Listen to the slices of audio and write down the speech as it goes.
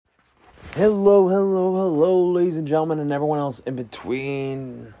Hello, ladies and gentlemen, and everyone else in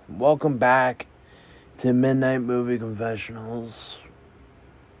between. Welcome back to Midnight Movie Confessionals.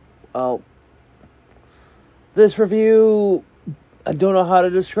 Well, this review, I don't know how to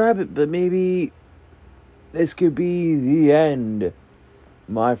describe it, but maybe this could be the end.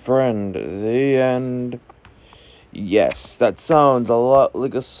 My friend, the end. Yes, that sounds a lot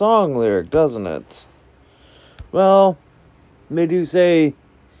like a song lyric, doesn't it? Well, they do say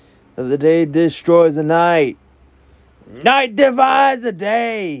that the day destroys the night. Night divides the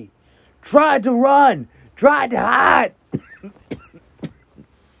day. Tried to run, tried to hide.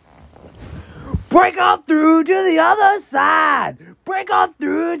 Break on through to the other side. Break on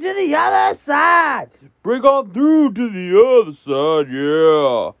through to the other side. Break on through to the other side,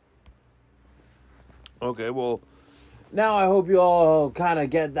 yeah. Okay, well, now I hope you all kind of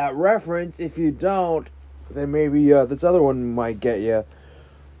get that reference. If you don't, then maybe this other one might get you.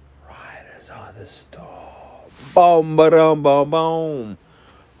 Riders on the storm. Boom, ba-dum, boom, boom.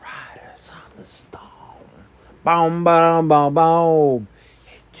 Riders on the storm. Boom, ba-dum, boom, boom.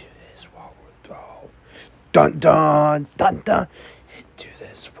 Into this world we're thrown. Dun, dun, dun, dun. Into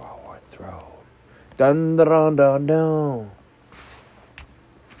this world we're thrown. Dun, dun, dun, dun.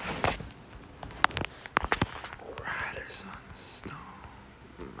 Riders on the storm.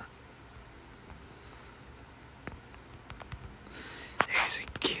 There's a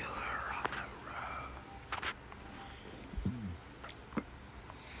killer on the road.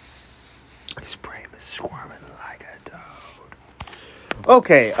 His brain is squirming like a toad.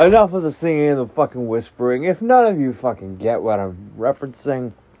 Okay, enough of the singing and the fucking whispering. If none of you fucking get what I'm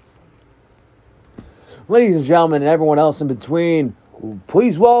referencing, ladies and gentlemen, and everyone else in between,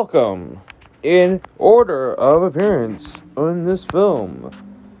 please welcome, in order of appearance in this film,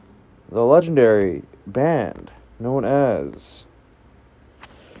 the legendary band known as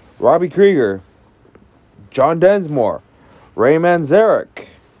Robbie Krieger, John Densmore, Ray Manzarek,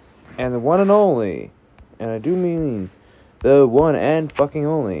 and the one and only, and I do mean the one and fucking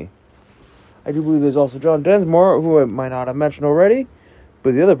only, I do believe there's also John Densmore, who I might not have mentioned already,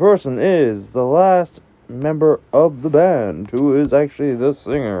 but the other person is the last member of the band, who is actually the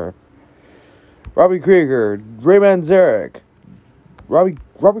singer. Robbie Krieger, Ray Manzarek, Robbie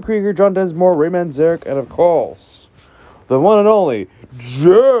Krieger, John Densmore, Ray Manzarek, and of course, the one and only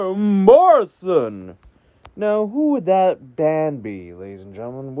Jim Morrison. Now, who would that band be, ladies and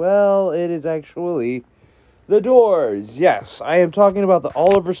gentlemen? Well, it is actually The Doors. Yes, I am talking about the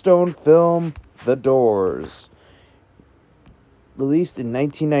Oliver Stone film, The Doors. Released in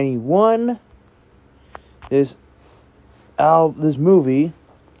 1991. This movie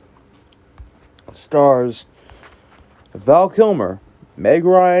stars Val Kilmer, Meg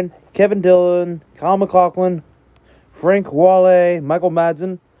Ryan, Kevin Dillon, Kyle MacLachlan, Frank Whaley, Michael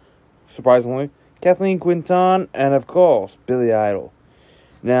Madsen, surprisingly, Kathleen Quinton, and of course, Billy Idol.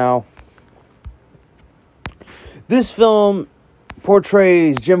 Now, this film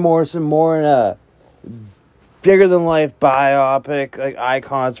portrays Jim Morrison more in a bigger-than-life biopic, like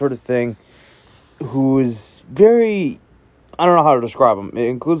icon sort of thing, who is very, I don't know how to describe him. It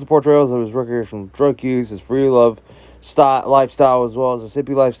includes the portrayals of his recreational drug use, his free love lifestyle, as well as his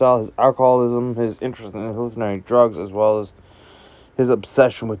hippie lifestyle, his alcoholism, his interest in hallucinatory drugs, as well as his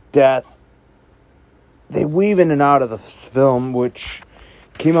obsession with death. They weave in and out of the film, which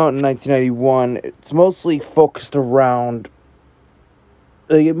came out in 1991. It's mostly focused around,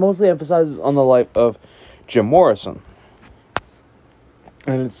 it mostly emphasizes on the life of Jim Morrison.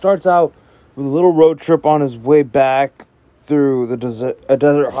 And it starts out with a little road trip on his way back through a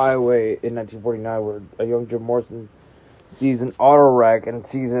desert highway in 1949, where a young Jim Morrison sees an auto wreck and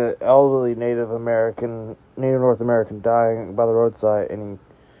sees an elderly Native North American dying by the roadside, and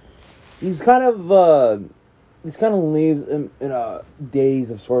he kind of leaves him in a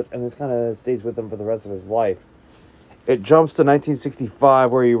daze of sorts, and this kind of stays with him for the rest of his life. It jumps to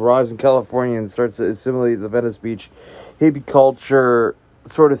 1965, where he arrives in California and starts to assimilate the Venice Beach hippie culture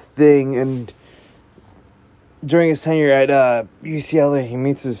sort of thing, and during his tenure at UCLA, he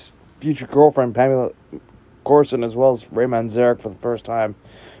meets his future girlfriend, Pamela Corson, as well as Ray Manzarek for the first time,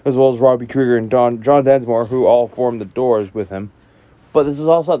 as well as Robbie Krieger and John Densmore, who all form The Doors with him. But this is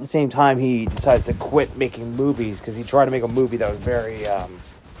also at the same time he decides to quit making movies, because he tried to make a movie that was very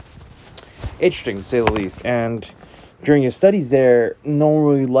interesting, to say the least. And during his studies there, no one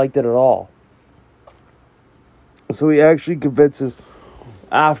really liked it at all. So he actually convinces,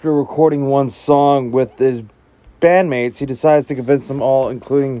 after recording one song with his bandmates, he decides to convince them all,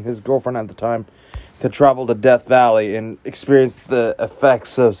 including his girlfriend at the time, to travel to Death Valley and experience the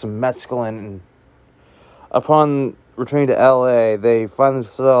effects of some mescaline. And upon returning to LA, they find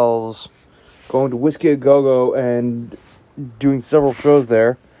themselves going to Whiskey A Go-Go and doing several shows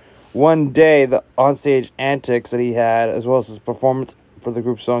there. One day, the onstage antics that he had, as well as his performance for the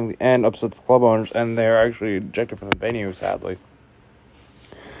group song The End, upsets the club owners, and they're actually ejected from the venue, sadly.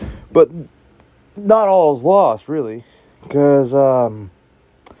 But not all is lost, really, because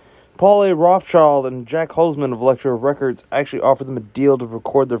Paul A. Rothschild and Jack Holzman of Elektra Records actually offered them a deal to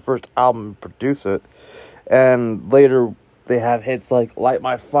record their first album and produce it. And later, they have hits like Light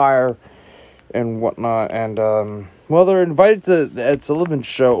My Fire and whatnot. And, they're invited to the Ed Sullivan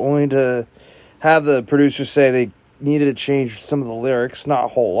Show only to have the producers say they needed to change some of the lyrics, not a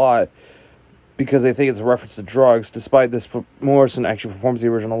whole lot, because they think it's a reference to drugs. Despite this, Morrison actually performs the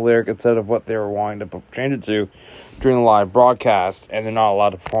original lyric instead of what they were wanting to change it to during the live broadcast, and they're not allowed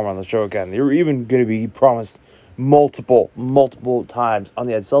to perform on the show again. They were even going to be promised multiple times on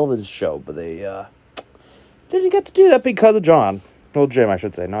the Ed Sullivan Show, but they didn't get to do that because of John. Well, Jim, I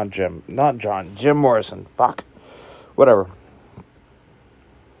should say, not Jim. Not John. Jim Morrison. Fuck. Whatever.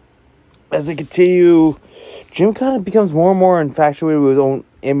 As they continue, Jim kind of becomes more and more infatuated with his own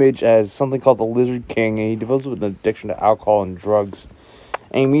image as something called the Lizard King, and he develops an addiction to alcohol and drugs.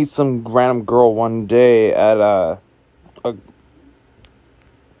 And he meets some random girl one day at a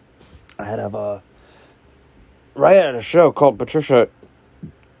show called Patricia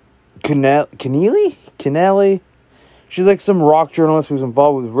Keneally. She's like some rock journalist who's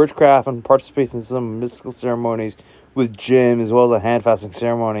involved with witchcraft and participates in some mystical ceremonies with Jim, as well as a hand fasting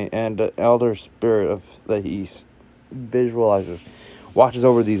ceremony, and the elder spirit that he visualizes watches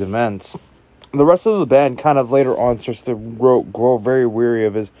over these events. The rest of the band kind of later on starts to grow very weary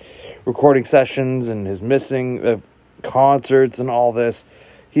of his recording sessions and his missing of concerts and all this.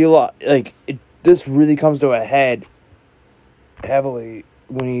 This really comes to a head heavily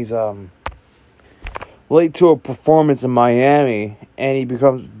when he's late to a performance in Miami, and he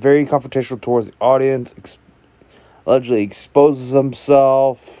becomes very confrontational towards the audience, allegedly exposes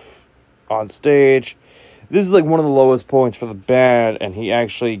himself on stage. This is like one of the lowest points for the band, and he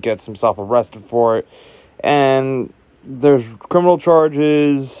actually gets himself arrested for it. And there's criminal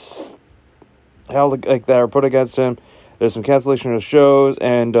charges held that are put against him. There's some cancellation of shows,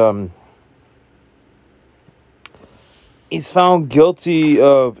 and he's found guilty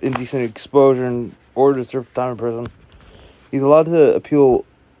of indecent exposure and ordered to serve time in prison. He's allowed to appeal,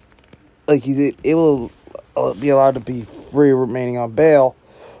 he's able to be allowed to be free remaining on bail.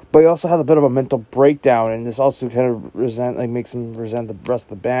 But he also has a bit of a mental breakdown, and this also kind of makes him resent the rest of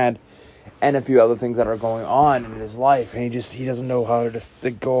the band and a few other things that are going on in his life, and he doesn't know how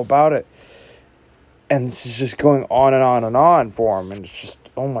to go about it. And this is just going on and on and on for him, and it's just,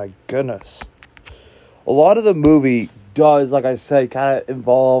 oh my goodness. A lot of the movie does, like I said, kind of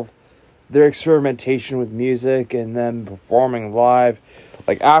involve their experimentation with music and them performing live.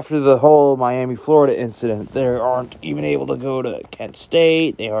 Like, after the whole Miami, Florida incident, they aren't even able to go to Kent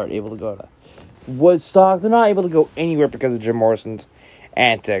State. They aren't able to go to Woodstock. They're not able to go anywhere because of Jim Morrison's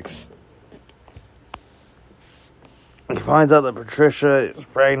antics. He finds out that Patricia is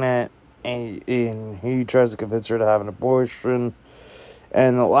pregnant, and he tries to convince her to have an abortion.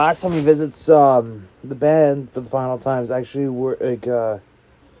 And the last time he visits the band for the final time is actually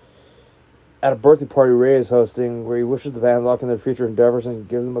at a birthday party Ray is hosting, where he wishes the band luck in their future endeavors and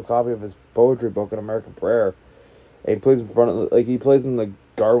gives them a copy of his poetry book, An American Prayer. And he plays in front of, he plays in the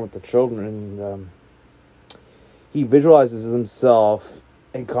garden with the children, and he visualizes himself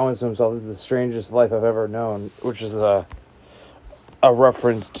and comments to himself, "This is the strangest life I've ever known," which is a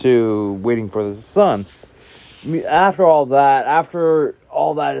reference to Waiting for the Sun. After all that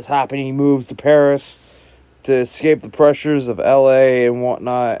is happening, he moves to Paris to escape the pressures of LA and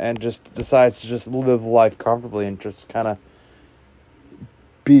whatnot, and just decides to just live life comfortably and just kind of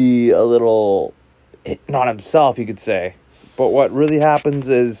be a little, not himself, you could say. But what really happens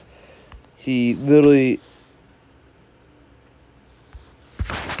is he literally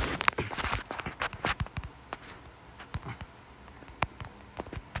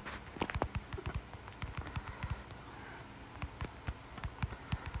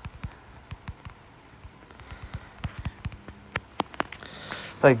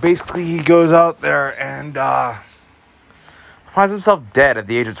basically he goes out there and finds himself dead at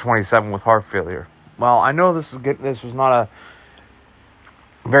the age of 27 with heart failure. Well, I know this was not a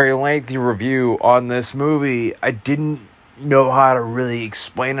very lengthy review on this movie. I didn't know how to really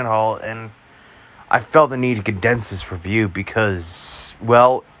explain it all, and I felt the need to condense this review because,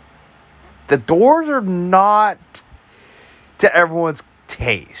 well, the Doors are not to everyone's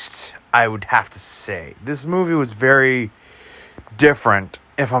taste, I would have to say. This movie was very different,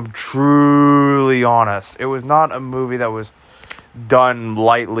 if I'm truly honest. It was not a movie that was done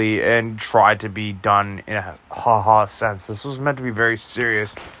lightly and tried to be done in a ha-ha sense. This was meant to be very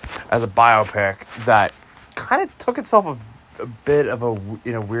serious as a biopic that kind of took itself a bit of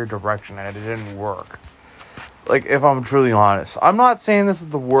in a weird direction, and it didn't work. Like, if I'm truly honest. I'm not saying this is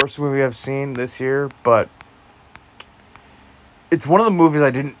the worst movie I've seen this year, but it's one of the movies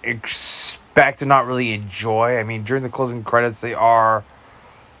I didn't expect to not really enjoy. I mean, during the closing credits, they are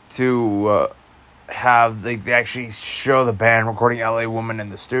to they actually show the band recording LA Woman in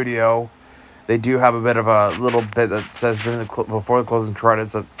the studio. They do have a bit of a little bit that says before the closing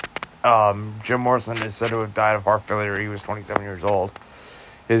credits that Jim Morrison is said to have died of heart failure. He was 27 years old.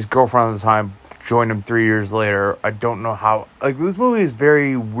 His girlfriend at the time joined him 3 years later. I don't know how. Like, this movie is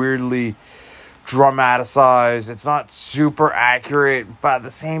very weirdly dramatized. It's not super accurate, but at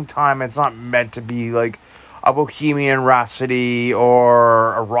the same time, it's not meant to be like a Bohemian Rhapsody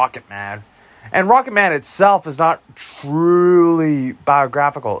or a Rocket Man. And Rocket Man itself is not truly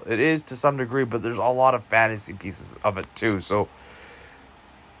biographical. It is to some degree, but there's a lot of fantasy pieces of it too. So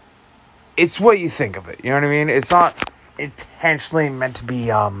it's what you think of it. You know what I mean? It's not intentionally meant to be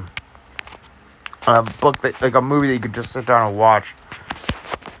a book that, like, a movie that you could just sit down and watch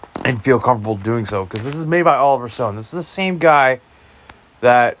and feel comfortable doing so. Because this is made by Oliver Stone. This is the same guy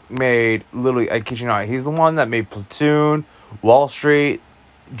that made, literally, I kid you not, he's the one that made Platoon, Wall Street,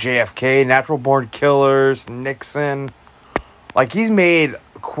 JFK, Natural Born Killers, Nixon. Like, he's made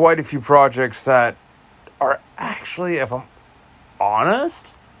quite a few projects that are actually, if I'm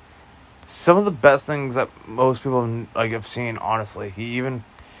honest, some of the best things that most people have seen, honestly. He even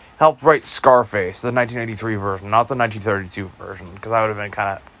helped write Scarface, the 1983 version, not the 1932 version, because that would have been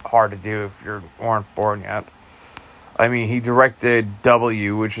kind of hard to do if you weren't born yet. I mean, he directed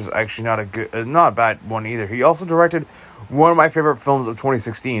W, which is actually not a bad one either. He also directed one of my favorite films of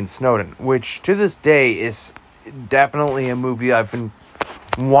 2016, Snowden, which to this day is definitely a movie I've been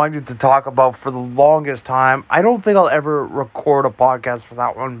wanting to talk about for the longest time. I don't think I'll ever record a podcast for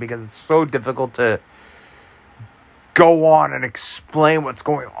that one because it's so difficult to go on and explain what's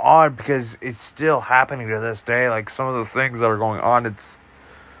going on, because it's still happening to this day. Like, some of the things that are going on, it's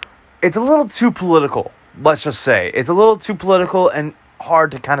a little too political. Let's just say it's a little too political and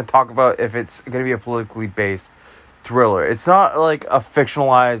hard to kind of talk about if it's going to be a politically based thriller. It's not like a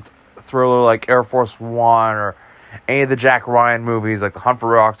fictionalized thriller like Air Force One or any of the Jack Ryan movies like The Hunt for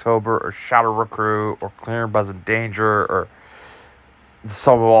Red October or Shadow Recruit or Clear and Present Danger or The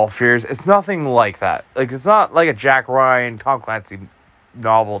Sum of All Fears. It's nothing like that. Like, it's not like a Jack Ryan, Tom Clancy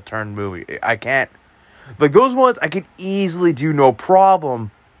novel turned movie. I can't, like, those ones I could easily do no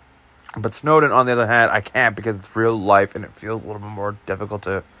problem. But Snowden, on the other hand, I can't, because it's real life and it feels a little bit more difficult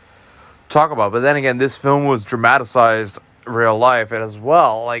to talk about. But then again, this film was dramatized real life as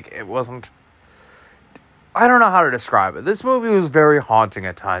well. Like, it wasn't, I don't know how to describe it. This movie was very haunting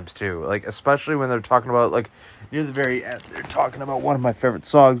at times too. Like, especially when they're talking about, like, near the very end, they're talking about one of my favorite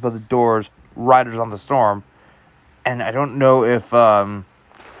songs by The Doors, Riders on the Storm. And I don't know if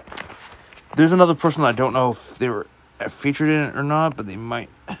there's another person that I don't know if they were featured in it or not, but they might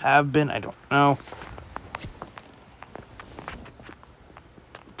have been. I don't know.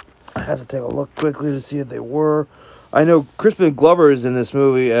 I have to take a look quickly to see if they were. I know Crispin Glover is in this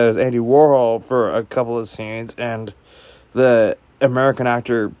movie as Andy Warhol for a couple of scenes, and the American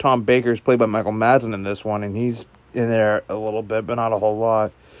actor Tom Baker is played by Michael Madsen in this one, and he's in there a little bit, but not a whole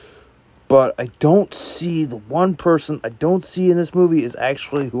lot. But I don't see, the one person I don't see in this movie is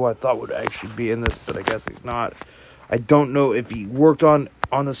actually who I thought would actually be in this, but I guess he's not. I don't know if he worked on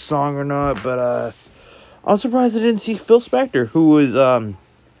the song or not, but I'm surprised I didn't see Phil Spector, who was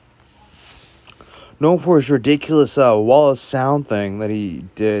known for his ridiculous Wallace Sound thing that he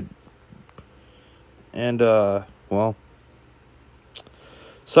did. And, well,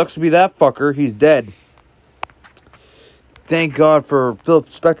 sucks to be that fucker. He's dead. Thank God for Philip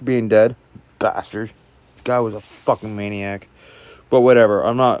Spector being dead. Bastard. Guy was a fucking maniac. But whatever,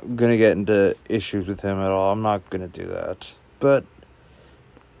 I'm not going to get into issues with him at all. I'm not going to do that. But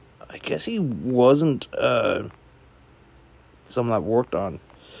I guess he wasn't someone that worked on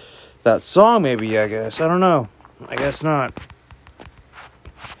that song, maybe, I guess. I don't know. I guess not.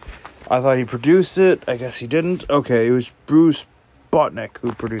 I thought he produced it. I guess he didn't. Okay, it was Bruce Botnick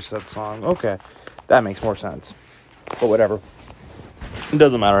who produced that song. Okay, that makes more sense. But whatever. It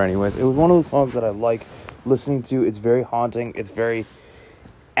doesn't matter anyways. It was one of those songs that I like listening to. It's very haunting. It's very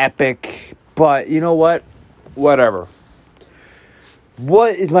epic. But you know what? Whatever.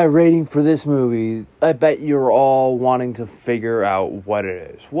 What is my rating for this movie? I bet you're all wanting to figure out what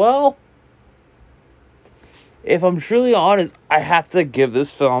it is. Well, if I'm truly honest, I have to give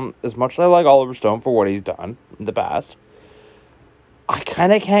this film, as much as I like Oliver Stone for what he's done in the past, I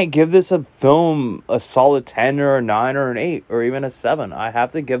kind of can't give this a film a solid 10 or a 9 or an 8 or even a 7. I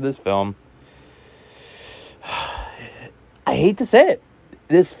have to give this film... I hate to say it.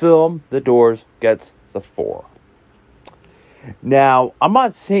 This film, The Doors, gets the 4. Now, I'm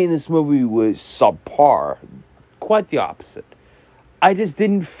not saying this movie was subpar. Quite the opposite. I just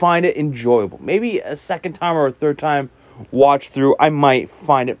didn't find it enjoyable. Maybe a second time or a third time watch through, I might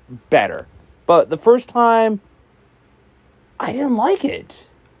find it better. But the first time, I didn't like it.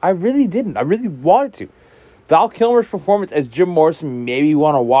 I really didn't. I really wanted to. Val Kilmer's performance as Jim Morrison made me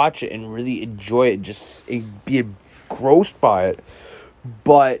want to watch it and really enjoy it. Just be engrossed by it.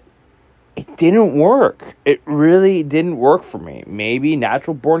 But it didn't work. It really didn't work for me. Maybe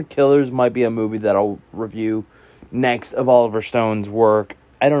Natural Born Killers might be a movie that I'll review next of Oliver Stone's work.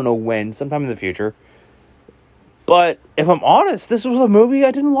 I don't know when. Sometime in the future. But if I'm honest, this was a movie I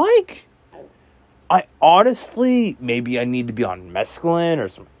didn't like. I honestly, maybe I need to be on mescaline or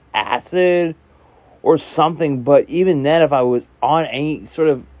some acid or something, but even then, if I was on any sort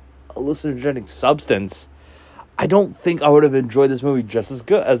of hallucinogenic substance, I don't think I would have enjoyed this movie just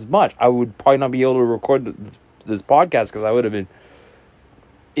as much. I would probably not be able to record this podcast because I would have been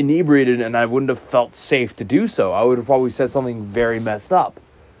inebriated and I wouldn't have felt safe to do so. I would have probably said something very messed up.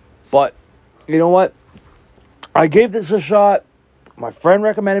 But, you know what? I gave this a shot. My friend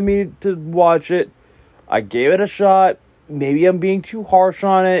recommended me to watch it. I gave it a shot. Maybe I'm being too harsh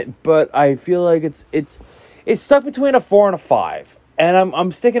on it, but I feel like it's stuck between a 4 and a 5. And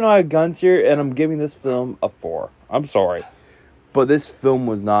I'm sticking to my guns here, and I'm giving this film a 4. I'm sorry. But this film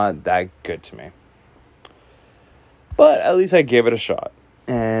was not that good to me. But at least I gave it a shot.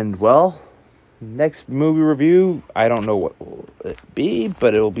 And, well, next movie review, I don't know what will it be,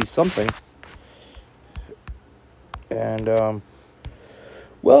 but it'll be something. And,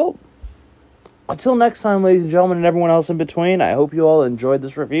 well, until next time, ladies and gentlemen, and everyone else in between, I hope you all enjoyed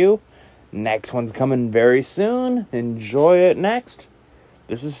this review. Next one's coming very soon. Enjoy it next.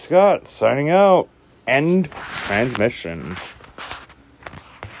 This is Scott, signing out. End transmission.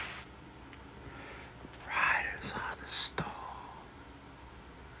 Riders on the storm.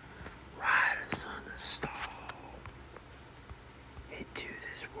 Riders on the storm. Into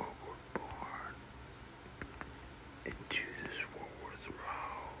this world we're born. Into this world we're thrown.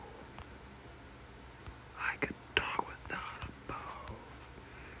 Like a dog without a bone.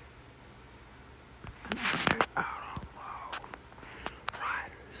 Under out on low.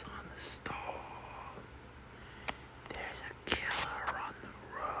 Riders on the storm. There's a killer on the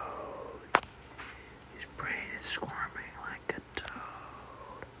road. His brain is squirming like a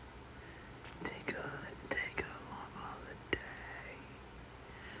toad. Take a long holiday.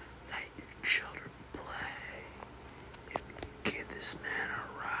 Let your children play. If you give this man a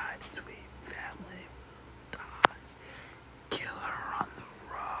ride, sweet family will die. Killer on the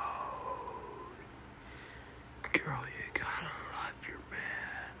road. Girl, you gotta love your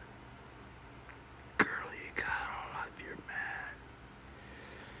man. Girl, you gotta love your man.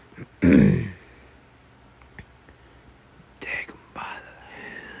 Take him by the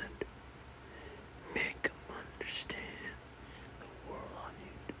hand. Make him understand. The world on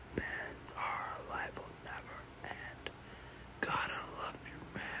you depends. Our life will never end. Gotta love your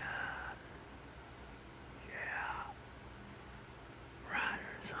man. Yeah.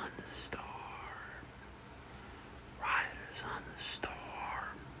 Riders on the storm. Riders on the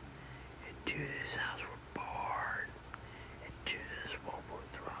storm. Into this